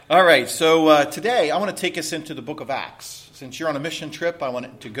All right, so today I want to take us into the book of Acts. Since you're on a mission trip, I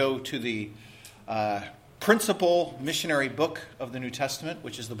want to go to the principal missionary book of the New Testament,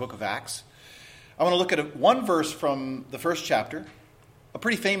 which is the book of Acts. I want to look at one verse from the first chapter, a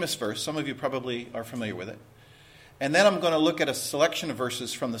pretty famous verse. Some of you probably are familiar with it. And then I'm going to look at a selection of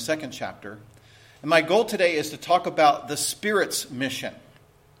verses from the second chapter. And my goal today is to talk about the Spirit's mission.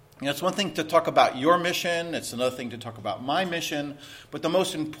 You know, it's one thing to talk about your mission. It's another thing to talk about my mission. But the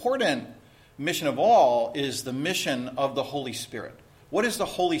most important mission of all is the mission of the Holy Spirit. What is the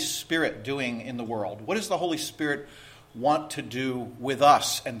Holy Spirit doing in the world? What does the Holy Spirit want to do with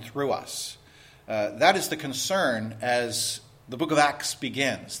us and through us? That is the concern as the book of Acts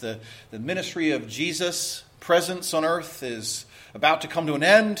begins. The ministry of Jesus' presence on earth is about to come to an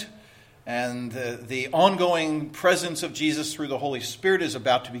end. And the ongoing presence of Jesus through the Holy Spirit is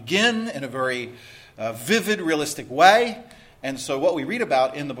about to begin in a very vivid, realistic way. And so what we read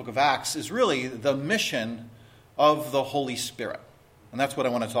about in the book of Acts is really the mission of the Holy Spirit. And that's what I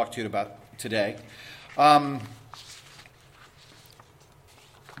want to talk to you about today.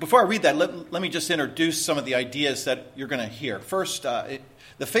 Before I read that, let me just introduce some of the ideas that you're going to hear. First,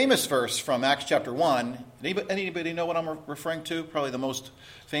 the famous verse from Acts chapter 1. Anybody know what I'm referring to? Probably the most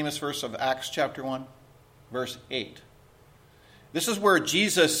famous verse of Acts chapter 1, verse 8. This is where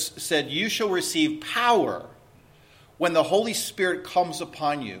Jesus said, "You shall receive power when the Holy Spirit comes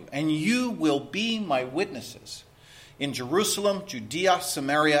upon you, and you will be my witnesses in Jerusalem, Judea,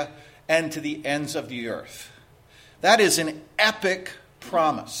 Samaria, and to the ends of the earth." That is an epic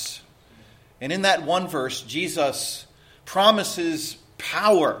promise. And in that one verse, Jesus promises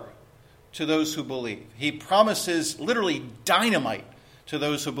power to those who believe. He promises literally dynamite to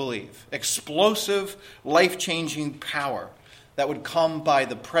those who believe. Explosive, life-changing power that would come by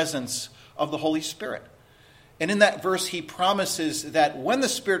the presence of the Holy Spirit. And in that verse, he promises that when the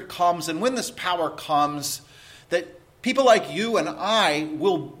Spirit comes and when this power comes, that people like you and I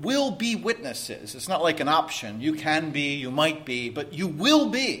will be witnesses. It's not like an option. You can be, you might be, but you will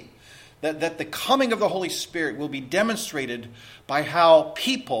be. That the coming of the Holy Spirit will be demonstrated by how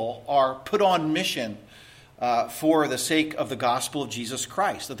people are put on mission for the sake of the gospel of Jesus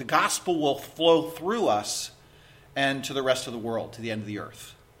Christ. That the gospel will flow through us and to the rest of the world, to the end of the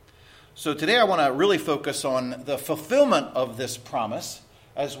earth. So today I want to really focus on the fulfillment of this promise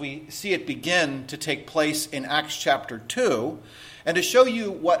as we see it begin to take place in Acts chapter 2, and to show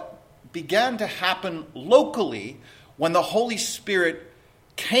you what began to happen locally when the Holy Spirit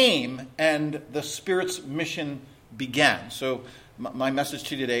came and the Spirit's mission began. So my message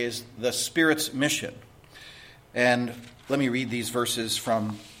to you today is the Spirit's mission. And let me read these verses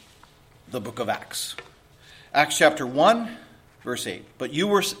from the book of Acts. Acts chapter 1, verse 8. "But you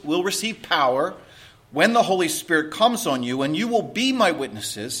will receive power when the Holy Spirit comes on you, and you will be my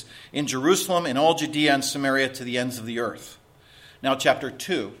witnesses in Jerusalem, in all Judea and Samaria, to the ends of the earth." Now chapter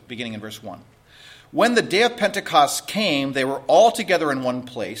 2, beginning in verse 1. "When the day of Pentecost came, they were all together in one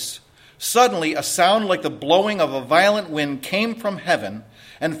place. Suddenly a sound like the blowing of a violent wind came from heaven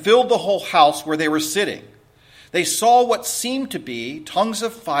and filled the whole house where they were sitting. They saw what seemed to be tongues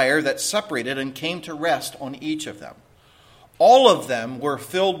of fire that separated and came to rest on each of them. All of them were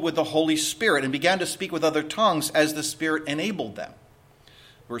filled with the Holy Spirit and began to speak with other tongues as the Spirit enabled them."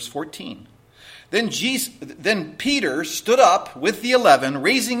 Verse 14. Then Peter stood up with the 11,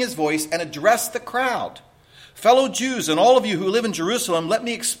 raising his voice, and addressed the crowd. "Fellow Jews, and all of you who live in Jerusalem, let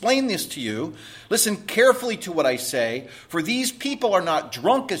me explain this to you. Listen carefully to what I say, for these people are not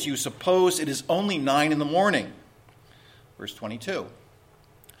drunk as you suppose. It is only 9 a.m. Verse 22.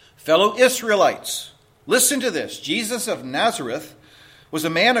 "Fellow Israelites, listen to this. Jesus of Nazareth was a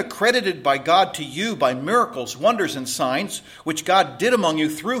man accredited by God to you by miracles, wonders, and signs, which God did among you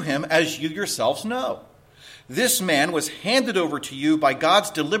through him, as you yourselves know. This man was handed over to you by God's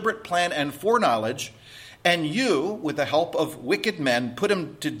deliberate plan and foreknowledge, and you, with the help of wicked men, put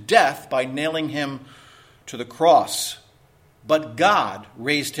him to death by nailing him to the cross. But God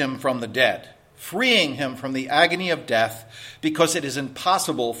raised him from the dead, freeing him from the agony of death, because it is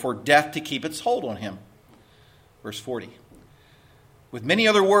impossible for death to keep its hold on him." Verse 40. "With many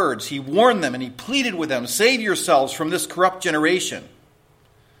other words, he warned them and he pleaded with them, 'Save yourselves from this corrupt generation.'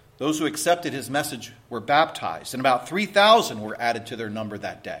 Those who accepted his message were baptized, and about 3,000 were added to their number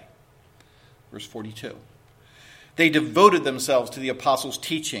that day." Verse 42. "They devoted themselves to the apostles'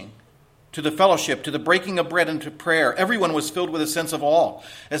 teaching, to the fellowship, to the breaking of bread, and to prayer. Everyone was filled with a sense of awe.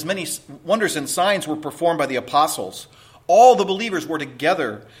 As many wonders and signs were performed by the apostles. All the believers were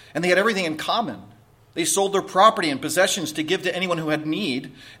together, and they had everything in common. They sold their property and possessions to give to anyone who had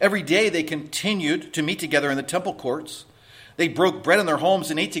need. Every day they continued to meet together in the temple courts. They broke bread in their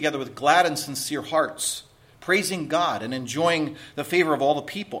homes and ate together with glad and sincere hearts, praising God and enjoying the favor of all the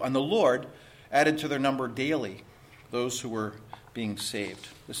people. And the Lord added to their number daily those who were being saved.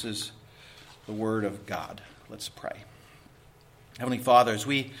 This is the word of God. Let's pray. Heavenly Father, as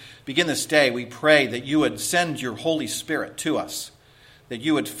we begin this day, we pray that you would send your Holy Spirit to us, that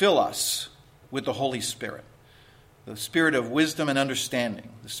you would fill us with the Holy Spirit, the spirit of wisdom and understanding,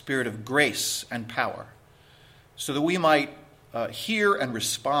 the spirit of grace and power, so that we might hear and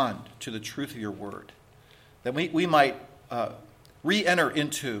respond to the truth of your word, that we might re-enter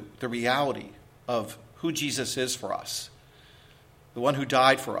into the reality of who Jesus is for us, the one who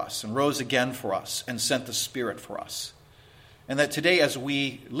died for us and rose again for us and sent the Spirit for us. And that today, as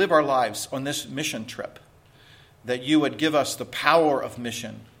we live our lives on this mission trip, that you would give us the power of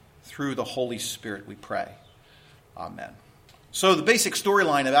mission through the Holy Spirit, we pray. Amen. So the basic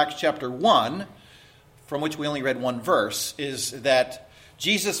storyline of Acts chapter 1, from which we only read one verse, is that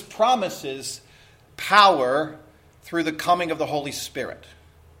Jesus promises power through the coming of the Holy Spirit.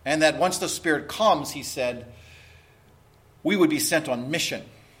 And that once the Spirit comes, he said, we would be sent on mission.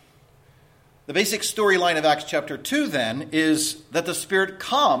 The basic storyline of Acts chapter 2, then, is that the Spirit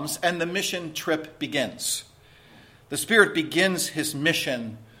comes and the mission trip begins. The Spirit begins his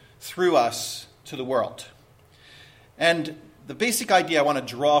mission through us to the world. And the basic idea I want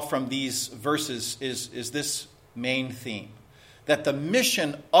to draw from these verses is this main theme, that the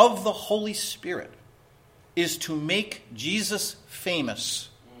mission of the Holy Spirit is to make Jesus famous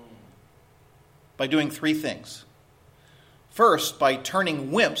by doing three things. First, by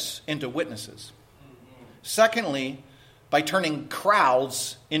turning wimps into witnesses. Secondly, by turning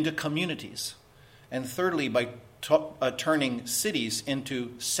crowds into communities. And thirdly, by turning cities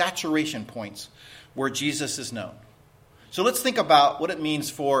into saturation points where Jesus is known. So let's think about what it means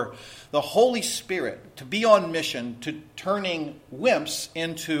for the Holy Spirit to be on mission to turning wimps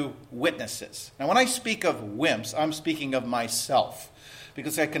into witnesses. Now, when I speak of wimps, I'm speaking of myself,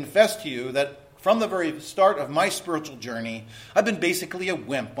 because I confess to you that from the very start of my spiritual journey, I've been basically a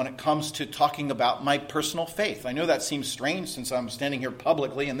wimp when it comes to talking about my personal faith. I know that seems strange since I'm standing here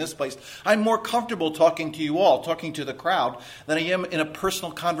publicly in this place. I'm more comfortable talking to you all, talking to the crowd, than I am in a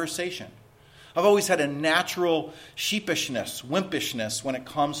personal conversation. I've always had a natural sheepishness, wimpishness when it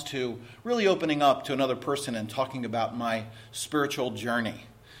comes to really opening up to another person and talking about my spiritual journey.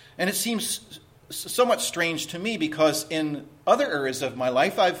 And it seems somewhat strange to me because in other areas of my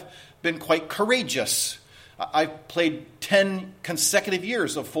life, I've been quite courageous. I've played 10 consecutive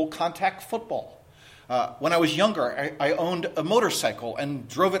years of full contact football. When I was younger, I owned a motorcycle and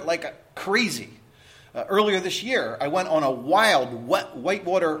drove it like crazy. Earlier this year, I went on a wild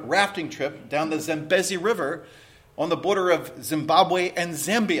whitewater rafting trip down the Zambezi River on the border of Zimbabwe and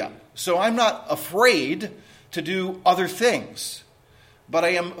Zambia. So I'm not afraid to do other things, but I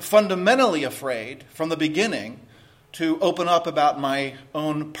am fundamentally afraid from the beginning to open up about my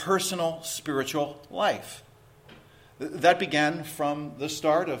own personal spiritual life. That began from the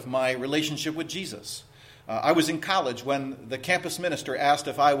start of my relationship with Jesus. I was in college when the campus minister asked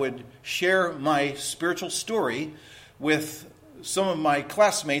if I would share my spiritual story with some of my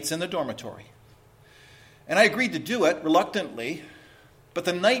classmates in the dormitory. And I agreed to do it reluctantly, but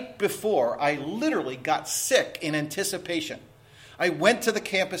the night before, I literally got sick in anticipation. I went to the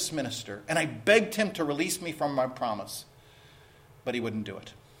campus minister and I begged him to release me from my promise, but he wouldn't do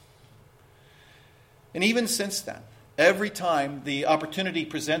it. And even since then, every time the opportunity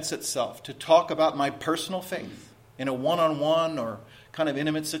presents itself to talk about my personal faith in a one-on-one or kind of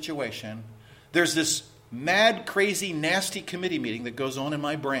intimate situation, there's this mad, crazy, nasty committee meeting that goes on in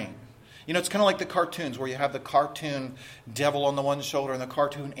my brain. You know, it's kind of like the cartoons where you have the cartoon devil on the one shoulder and the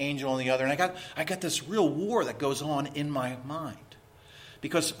cartoon angel on the other. And I got this real war that goes on in my mind.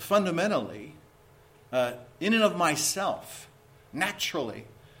 Because fundamentally, in and of myself, naturally,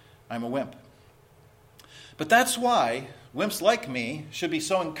 I'm a wimp. But that's why wimps like me should be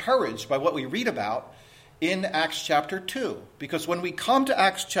so encouraged by what we read about in Acts chapter 2. Because when we come to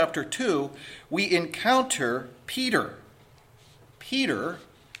Acts chapter 2, we encounter Peter. Peter,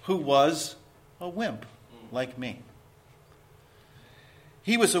 who was a wimp like me.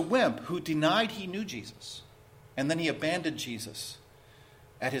 He was a wimp who denied he knew Jesus. And then he abandoned Jesus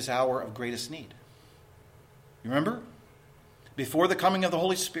at his hour of greatest need. You remember? Before the coming of the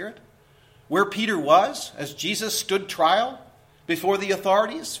Holy Spirit? Where Peter was as Jesus stood trial before the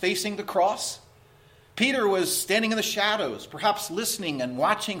authorities facing the cross? Peter was standing in the shadows, perhaps listening and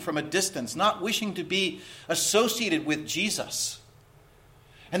watching from a distance, not wishing to be associated with Jesus.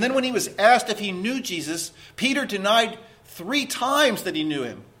 And then when he was asked if he knew Jesus, Peter denied 3 times that he knew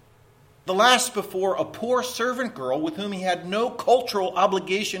him. The last before a poor servant girl with whom he had no cultural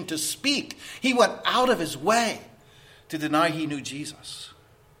obligation to speak. He went out of his way to deny he knew Jesus.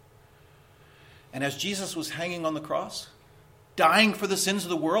 And as Jesus was hanging on the cross, dying for the sins of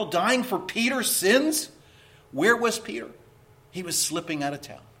the world, dying for Peter's sins, where was Peter? He was slipping out of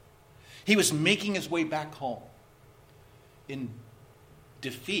town. He was making his way back home in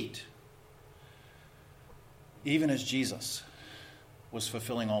defeat, even as Jesus was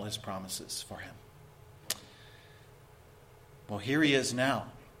fulfilling all his promises for him. Well, here he is now.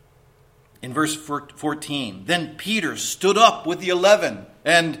 In verse 14, then Peter stood up with the 11,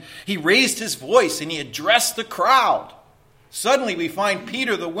 and he raised his voice and he addressed the crowd. Suddenly we find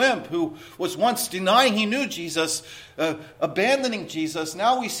Peter the wimp, who was once denying he knew Jesus, abandoning Jesus.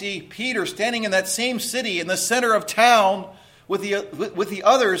 Now we see Peter standing in that same city in the center of town with the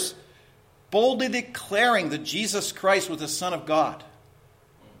others, boldly declaring that Jesus Christ was the Son of God.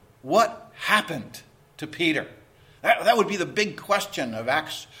 What happened to Peter? That would be the big question of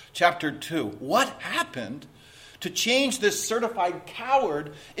Acts chapter 2. What happened to change this certified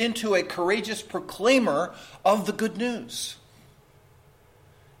coward into a courageous proclaimer of the good news?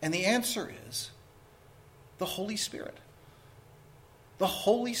 And the answer is the Holy Spirit. The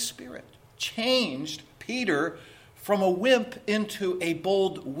Holy Spirit changed Peter from a wimp into a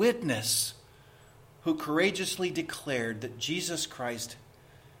bold witness who courageously declared that Jesus Christ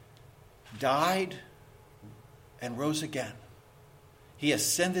died and rose again. He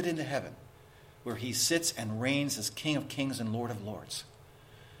ascended into heaven, where he sits and reigns as King of Kings and Lord of Lords.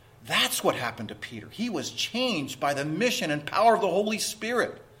 That's what happened to Peter. He was changed by the mission and power of the Holy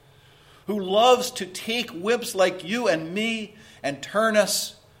Spirit, who loves to take wimps like you and me and turn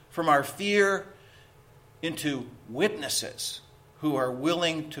us from our fear into witnesses who are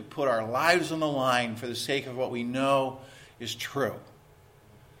willing to put our lives on the line for the sake of what we know is true.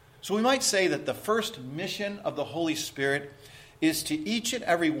 So we might say that the first mission of the Holy Spirit is to each and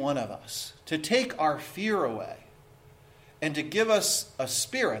every one of us to take our fear away and to give us a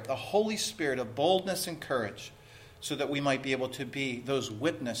spirit, the Holy Spirit of boldness and courage, so that we might be able to be those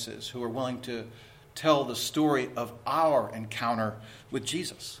witnesses who are willing to tell the story of our encounter with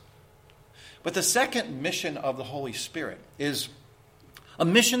Jesus. But the second mission of the Holy Spirit is a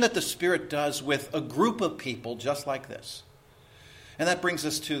mission that the Spirit does with a group of people just like this. And that brings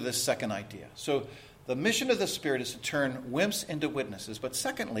us to this second idea. So the mission of the Spirit is to turn wimps into witnesses. But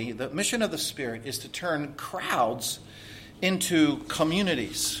secondly, the mission of the Spirit is to turn crowds into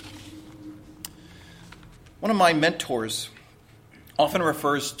communities. One of my mentors often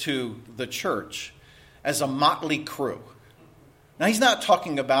refers to the church as a motley crew. Now, he's not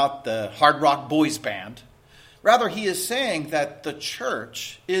talking about the hard rock boys band. Rather, he is saying that the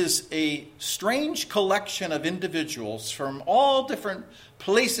church is a strange collection of individuals from all different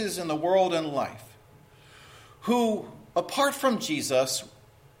places in the world and life who, apart from Jesus,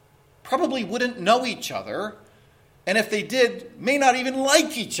 probably wouldn't know each other, and if they did, may not even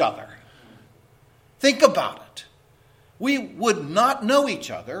like each other. Think about it. We would not know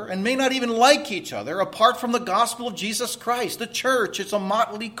each other and may not even like each other apart from the gospel of Jesus Christ. The church is a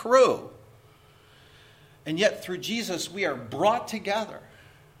motley crew. And yet, through Jesus, we are brought together.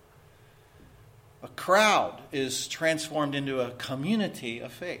 A crowd is transformed into a community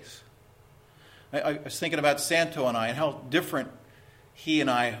of faith. I was thinking about Santo and I and how different he and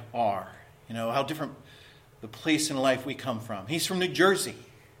I are. You know, how different the place in life we come from. He's from New Jersey.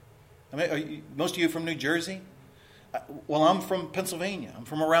 I mean, most of you from New Jersey? Well, I'm from Pennsylvania. I'm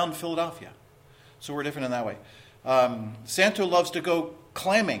from around Philadelphia. So we're different in that way. Santo loves to go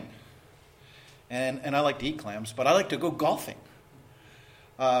clamming. And I like to eat clams, but I like to go golfing.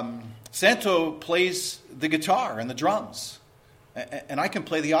 Santo plays the guitar and the drums, and I can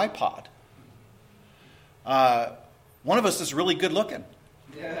play the iPod. One of us is really good looking,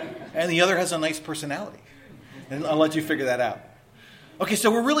 and the other has a nice personality. And I'll let you figure that out. Okay,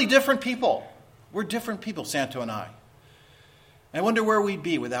 so we're really different people. We're different people, Santo and I. I wonder where we'd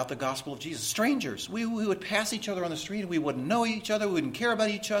be without the gospel of Jesus. Strangers. We would pass each other on the street, and we wouldn't know each other, we wouldn't care about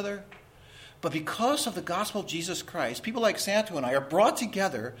each other. But because of the gospel of Jesus Christ, people like Santo and I are brought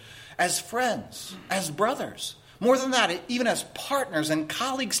together as friends, as brothers. More than that, even as partners and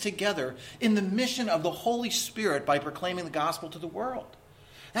colleagues together in the mission of the Holy Spirit by proclaiming the gospel to the world.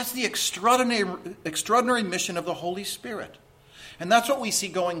 That's the extraordinary mission of the Holy Spirit. And that's what we see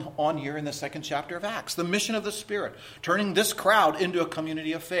going on here in the second chapter of Acts. The mission of the Spirit, turning this crowd into a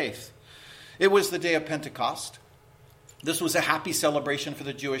community of faith. It was the day of Pentecost. This was a happy celebration for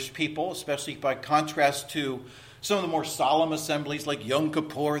the Jewish people, especially by contrast to some of the more solemn assemblies like Yom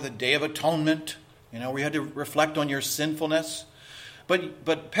Kippur, the Day of Atonement, where you had to reflect on your sinfulness.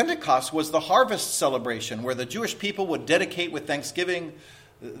 But Pentecost was the harvest celebration where the Jewish people would dedicate with thanksgiving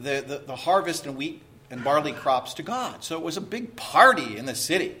the harvest and wheat and barley crops to God. So it was a big party in the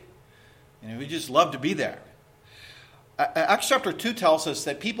city. And we just loved to be there. Acts chapter 2 tells us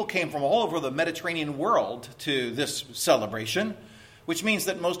that people came from all over the Mediterranean world to this celebration, which means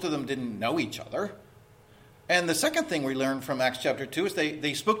that most of them didn't know each other. And the second thing we learn from Acts chapter 2 is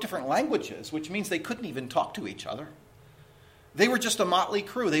they spoke different languages, which means they couldn't even talk to each other. They were just a motley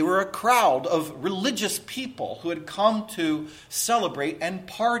crew. They were a crowd of religious people who had come to celebrate and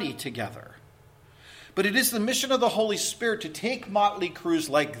party together. But it is the mission of the Holy Spirit to take motley crews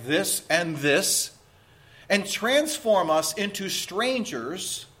like this and transform us into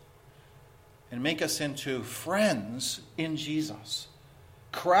strangers and make us into friends in Jesus.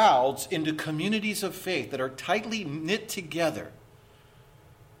 Crowds into communities of faith that are tightly knit together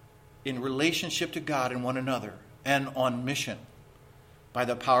in relationship to God and one another and on mission by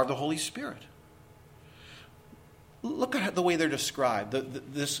the power of the Holy Spirit. Look at the way they're described.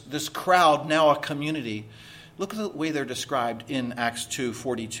 This crowd, now a community. Look at the way they're described in Acts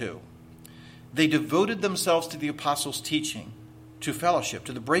 2:42. They devoted themselves to the apostles' teaching, to fellowship,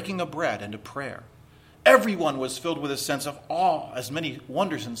 to the breaking of bread, and to prayer. Everyone was filled with a sense of awe as many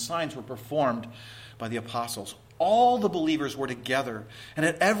wonders and signs were performed by the apostles. All the believers were together and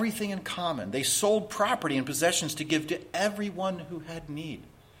had everything in common. They sold property and possessions to give to everyone who had need.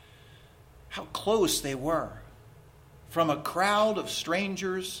 How close they were. From a crowd of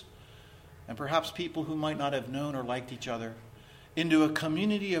strangers and perhaps people who might not have known or liked each other into a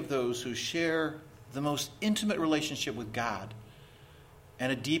community of those who share the most intimate relationship with God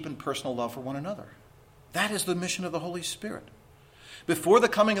and a deep and personal love for one another. That is the mission of the Holy Spirit. Before the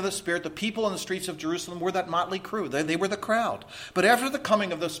coming of the Spirit, the people in the streets of Jerusalem were that motley crew. They were the crowd. But after the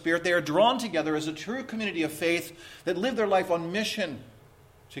coming of the Spirit, they are drawn together as a true community of faith that live their life on mission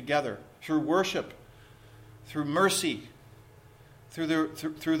together through worship, through mercy, through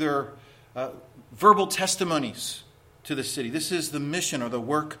their verbal testimonies to the city. This is the mission or the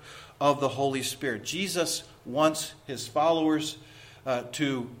work of the Holy Spirit. Jesus wants his followers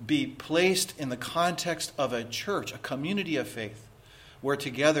to be placed in the context of a church, a community of faith, where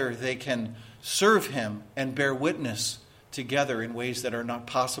together they can serve him and bear witness together in ways that are not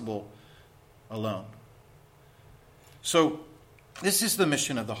possible alone. So, this is the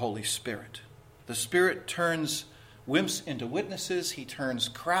mission of the Holy Spirit. The Spirit turns wimps into witnesses. He turns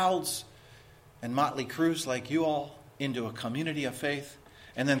crowds and motley crews like you all into a community of faith.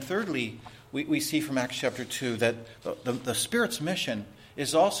 And then thirdly, we see from Acts chapter 2 that the Spirit's mission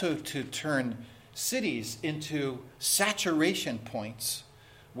is also to turn cities into saturation points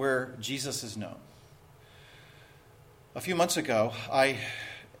where Jesus is known. A few months ago, I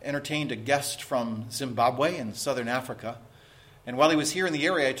entertained a guest from Zimbabwe in southern Africa. And while he was here in the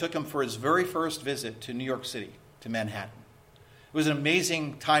area, I took him for his very first visit to New York City, to Manhattan. It was an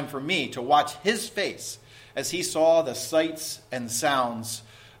amazing time for me to watch his face as he saw the sights and sounds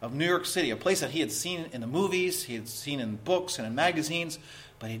of New York City, a place that he had seen in the movies, he had seen in books and in magazines,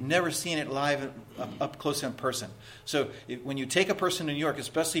 but he'd never seen it live up close in person. So when you take a person to New York,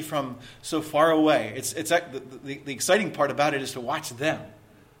 especially from so far away, the exciting part about it is to watch them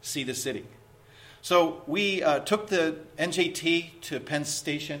see the city. So we took the NJT to Penn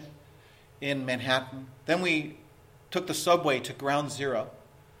Station in Manhattan. Then we took the subway to Ground Zero,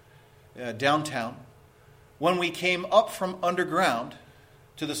 downtown. When we came up from underground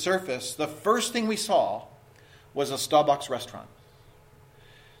to the surface, the first thing we saw was a Starbucks restaurant.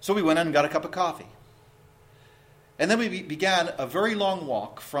 So we went in and got a cup of coffee. And then we began a very long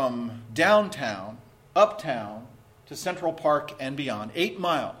walk from downtown, uptown, to Central Park and beyond, 8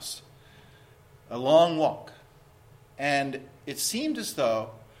 miles. A long walk. And it seemed as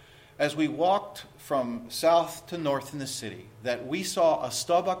though, as we walked from south to north in the city, that we saw a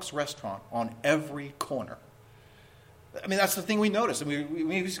Starbucks restaurant on every corner. I mean, that's the thing we noticed. I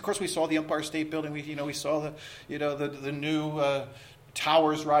mean, of course, we saw the Empire State Building. We saw the new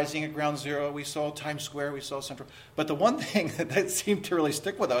towers rising at Ground Zero. We saw Times Square. We saw Central. But the one thing that seemed to really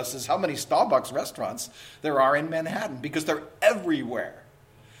stick with us is how many Starbucks restaurants there are in Manhattan, because they're everywhere.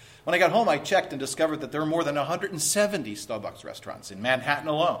 When I got home, I checked and discovered that there are more than 170 Starbucks restaurants in Manhattan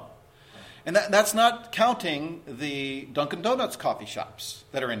alone. And that's not counting the Dunkin' Donuts coffee shops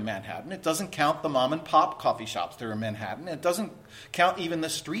that are in Manhattan. It doesn't count the mom and pop coffee shops that are in Manhattan. It doesn't count even the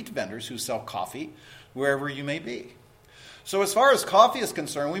street vendors who sell coffee wherever you may be. So as far as coffee is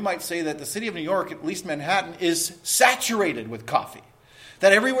concerned, we might say that the city of New York, at least Manhattan, is saturated with coffee.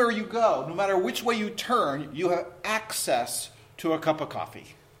 That everywhere you go, no matter which way you turn, you have access to a cup of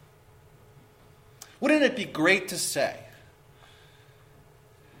coffee. Wouldn't it be great to say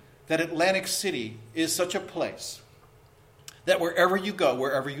that Atlantic City is such a place that wherever you go,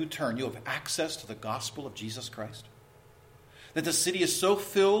 wherever you turn, you have access to the gospel of Jesus Christ? That the city is so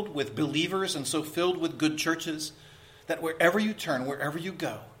filled with believers and so filled with good churches that wherever you turn, wherever you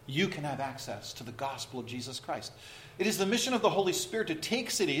go, you can have access to the gospel of Jesus Christ. It is the mission of the Holy Spirit to take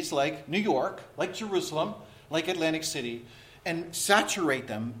cities like New York, like Jerusalem, like Atlantic City, and saturate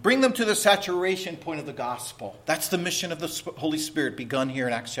them, bring them to the saturation point of the gospel. That's the mission of the Holy Spirit begun here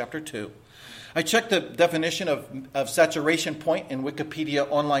in Acts chapter 2. I checked the definition of saturation point in Wikipedia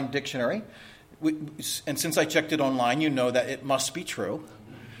Online Dictionary. And since I checked it online, you know that it must be true.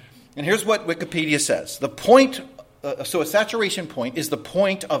 And here's what Wikipedia says. The point, so a saturation point is the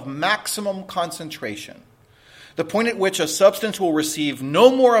point of maximum concentration. The point at which a substance will receive no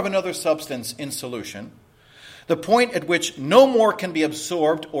more of another substance in solution. The point at which no more can be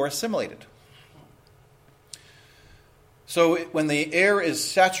absorbed or assimilated. So when the air is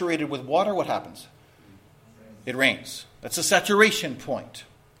saturated with water, what happens? It rains. That's a saturation point.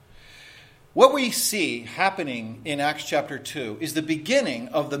 What we see happening in Acts chapter 2 is the beginning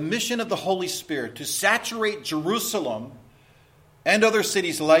of the mission of the Holy Spirit to saturate Jerusalem and other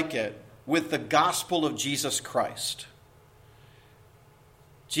cities like it with the gospel of Jesus Christ.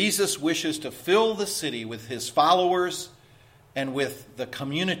 Jesus wishes to fill the city with his followers and with the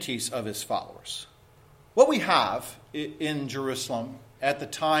communities of his followers. What we have in Jerusalem at the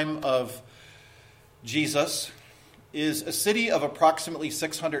time of Jesus is a city of approximately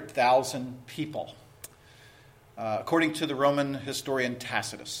 600,000 people, according to the Roman historian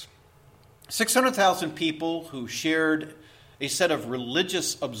Tacitus. 600,000 people who shared a set of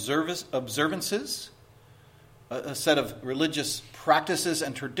religious observances, a set of religious practices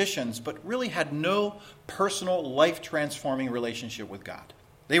and traditions, but really had no personal, life-transforming relationship with God.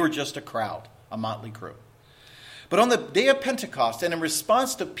 They were just a crowd, a motley crew. But on the day of Pentecost, and in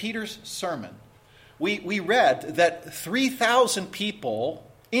response to Peter's sermon, we read that 3,000 people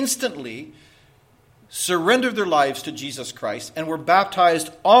instantly surrendered their lives to Jesus Christ and were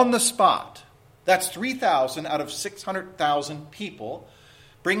baptized on the spot. That's 3,000 out of 600,000 people,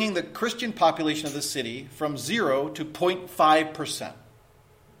 bringing the Christian population of the city from 0 to 0.5%.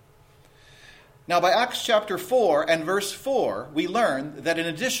 Now, by Acts chapter 4 and verse 4, we learn that an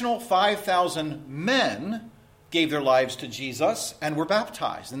additional 5,000 men gave their lives to Jesus and were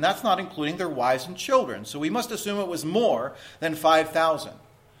baptized. And that's not including their wives and children. So we must assume it was more than 5,000.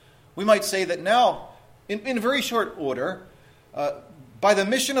 We might say that now, in very short order, by the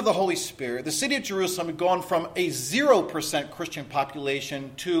mission of the Holy Spirit, the city of Jerusalem had gone from a 0% Christian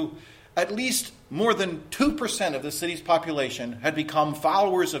population to at least more than 2% of the city's population had become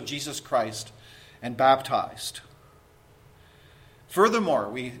followers of Jesus Christ and baptized. Furthermore,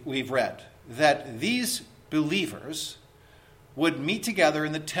 we've read that these believers would meet together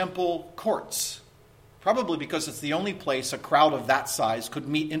in the temple courts, probably because it's the only place a crowd of that size could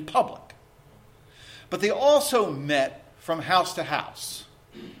meet in public. But they also met from house to house.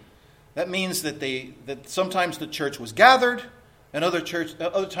 That means that sometimes the church was gathered, and other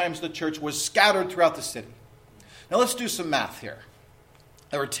times the church was scattered throughout the city. Now let's do some math here.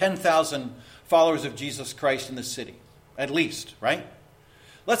 There were 10,000 followers of Jesus Christ in the city, at least, right?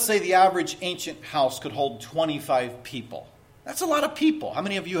 Let's say the average ancient house could hold 25 people. That's a lot of people. How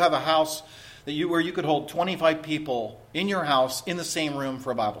many of you have a house where you could hold 25 people in your house in the same room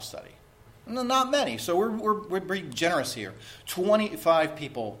for a Bible study? No, not many. So we're pretty generous here. 25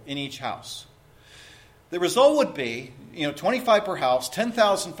 people in each house. The result would be, 25 per house,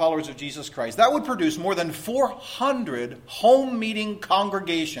 10,000 followers of Jesus Christ. That would produce more than 400 home meeting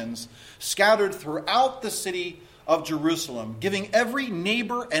congregations scattered throughout the city of Jerusalem, giving every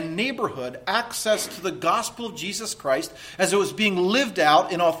neighbor and neighborhood access to the gospel of Jesus Christ as it was being lived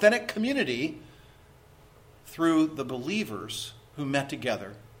out in authentic community through the believers who met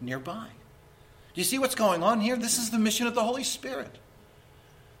together nearby. Do you see what's going on here? This is the mission of the Holy Spirit.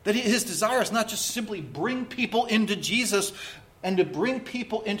 That his desire is not just simply bring people into Jesus and to bring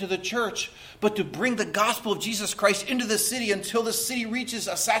people into the church, but to bring the gospel of Jesus Christ into the city until the city reaches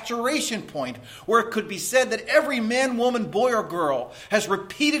a saturation point where it could be said that every man, woman, boy, or girl has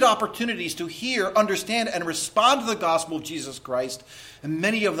repeated opportunities to hear, understand, and respond to the gospel of Jesus Christ, and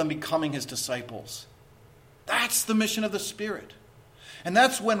many of them becoming his disciples. That's the mission of the Spirit. And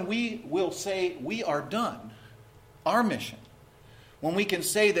that's when we will say we are done, our mission. When we can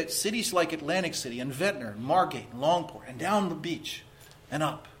say that cities like Atlantic City and Ventnor and Margate and Longport and down the beach and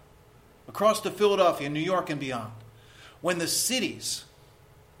up, across to Philadelphia and New York and beyond, when the cities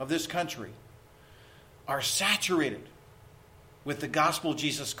of this country are saturated with the gospel of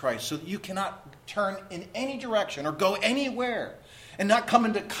Jesus Christ so that you cannot turn in any direction or go anywhere and not come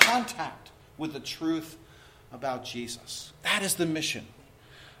into contact with the truth about Jesus. That is the mission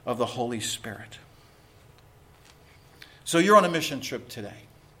of the Holy Spirit. So you're on a mission trip today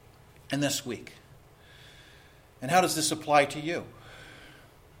and this week. And how does this apply to you?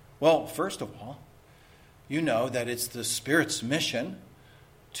 Well, first of all, you know that it's the Spirit's mission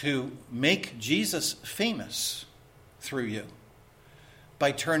to make Jesus famous through you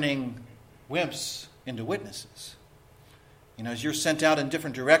by turning wimps into witnesses. You know, as you're sent out in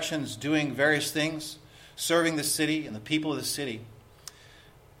different directions, doing various things, serving the city and the people of the city,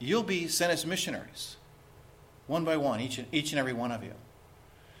 you'll be sent as missionaries, one by one, each and every one of you.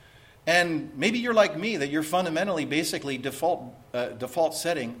 And maybe you're like me, that you're fundamentally, basically, default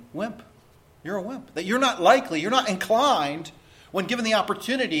setting wimp. You're a wimp. That you're not inclined, when given the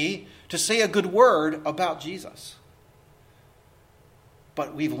opportunity, to say a good word about Jesus.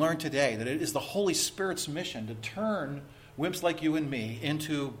 But we've learned today that it is the Holy Spirit's mission to turn wimps like you and me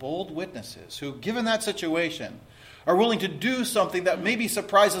into bold witnesses who, given that situation, are willing to do something that maybe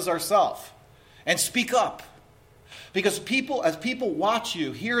surprises ourselves and speak up. Because as people watch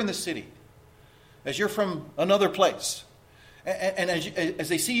you here in the city, as you're from another place, and as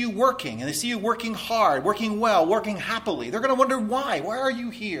they see you working, and they see you working hard, working well, working happily, they're going to wonder why. Why are you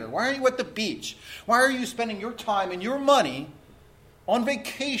here? Why are you at the beach? Why are you spending your time and your money on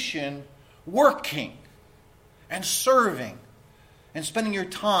vacation working and serving and spending your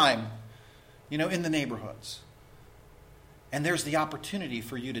time, in the neighborhoods? And there's the opportunity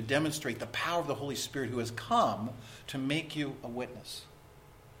for you to demonstrate the power of the Holy Spirit who has come to make you a witness.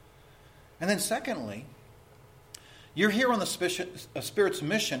 And then secondly, you're here on the Spirit's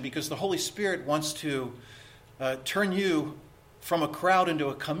mission because the Holy Spirit wants to turn you from a crowd into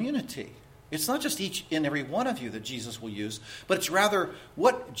a community. It's not just each and every one of you that Jesus will use, but it's rather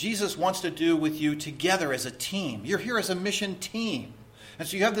what Jesus wants to do with you together as a team. You're here as a mission team. And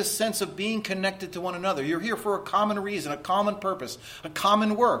so you have this sense of being connected to one another. You're here for a common reason, a common purpose, a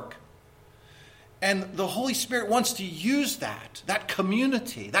common work. And the Holy Spirit wants to use that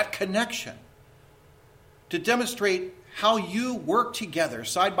community, that connection, to demonstrate how you work together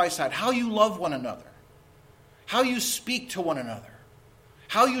side by side, how you love one another, how you speak to one another,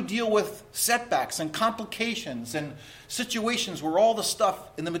 how you deal with setbacks and complications and situations where all the stuff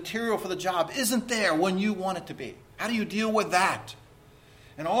and the material for the job isn't there when you want it to be. How do you deal with that?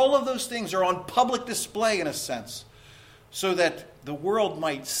 And all of those things are on public display in a sense, so that the world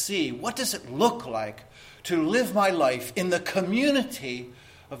might see, what does it look like to live my life in the community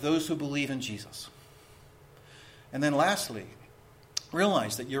of those who believe in Jesus? And then lastly,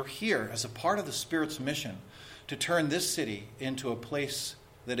 realize that you're here as a part of the Spirit's mission to turn this city into a place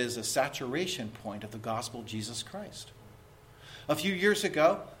that is a saturation point of the gospel of Jesus Christ. A few years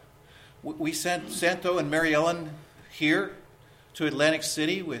ago, we sent Santo and Mary Ellen here to Atlantic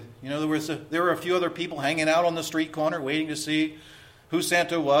City. There were a few other people hanging out on the street corner waiting to see who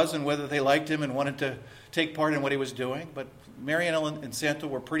Santo was and whether they liked him and wanted to take part in what he was doing. But Mary Ellen and Santo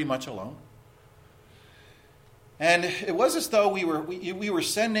were pretty much alone. And it was as though we were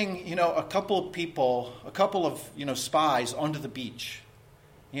sending, a couple of people, a couple of, spies onto the beach.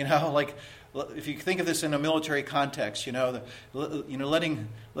 Like if you think of this in a military context,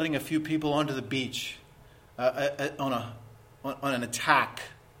 letting a few people onto the beach on an attack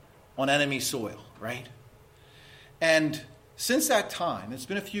on enemy soil, right? And since that time, it's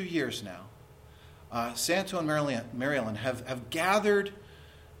been a few years now, Santo and Mary Ellen have gathered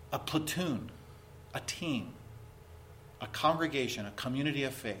a platoon, a team, a congregation, a community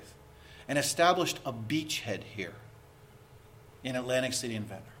of faith, and established a beachhead here in Atlantic City and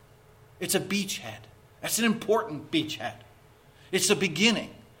Ventnor. It's a beachhead. That's an important beachhead. It's the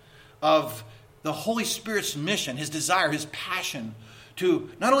beginning of the Holy Spirit's mission, his desire, his passion to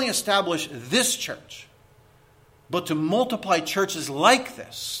not only establish this church, but to multiply churches like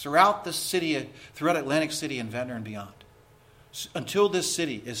this throughout the city, throughout Atlantic City and Ventnor and beyond, until this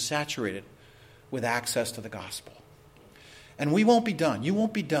city is saturated with access to the gospel. And we won't be done. You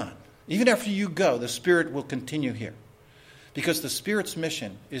won't be done. Even after you go, the Spirit will continue here. Because the Spirit's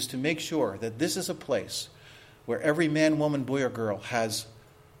mission is to make sure that this is a place where every man, woman, boy, or girl has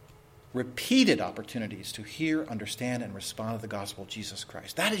repeated opportunities to hear, understand, and respond to the gospel of Jesus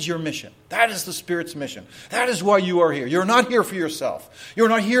Christ. That is your mission. That is the Spirit's mission. That is why you are here. You're not here for yourself. You're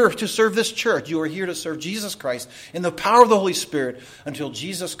not here to serve this church. You are here to serve Jesus Christ in the power of the Holy Spirit until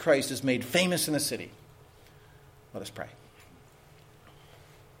Jesus Christ is made famous in the city. Let us pray.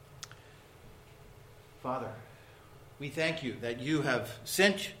 Father, we thank you that you have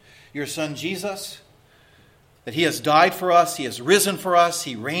sent your Son Jesus, that he has died for us, he has risen for us,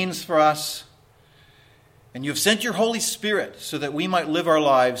 he reigns for us. And you have sent your Holy Spirit so that we might live our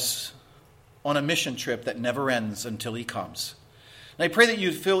lives on a mission trip that never ends until he comes. And I pray that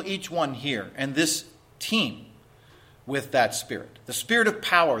you'd fill each one here and this team with that Spirit. The Spirit of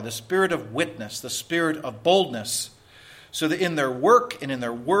power, the Spirit of witness, the Spirit of boldness, so that in their work and in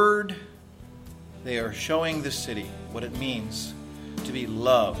their word, they are showing the city what it means to be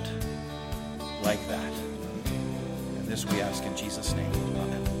loved like that. And this we ask in Jesus' name.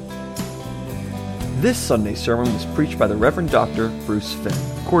 Amen. This Sunday sermon was preached by the Reverend Dr. Bruce Finn,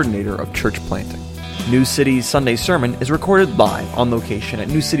 coordinator of church planting. New City's Sunday sermon is recorded live on location at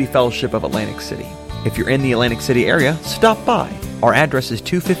New City Fellowship of Atlantic City. If you're in the Atlantic City area, stop by. Our address is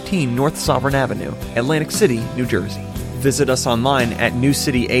 215 North Sovereign Avenue, Atlantic City, New Jersey. Visit us online at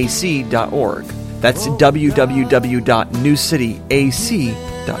newcityac.org. That's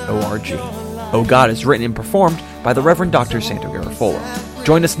www.newcityac.org. Oh God is written and performed by the Reverend Dr. Santo Garofolo.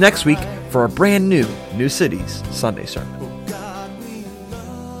 Join us next week for a brand new New Cities Sunday sermon.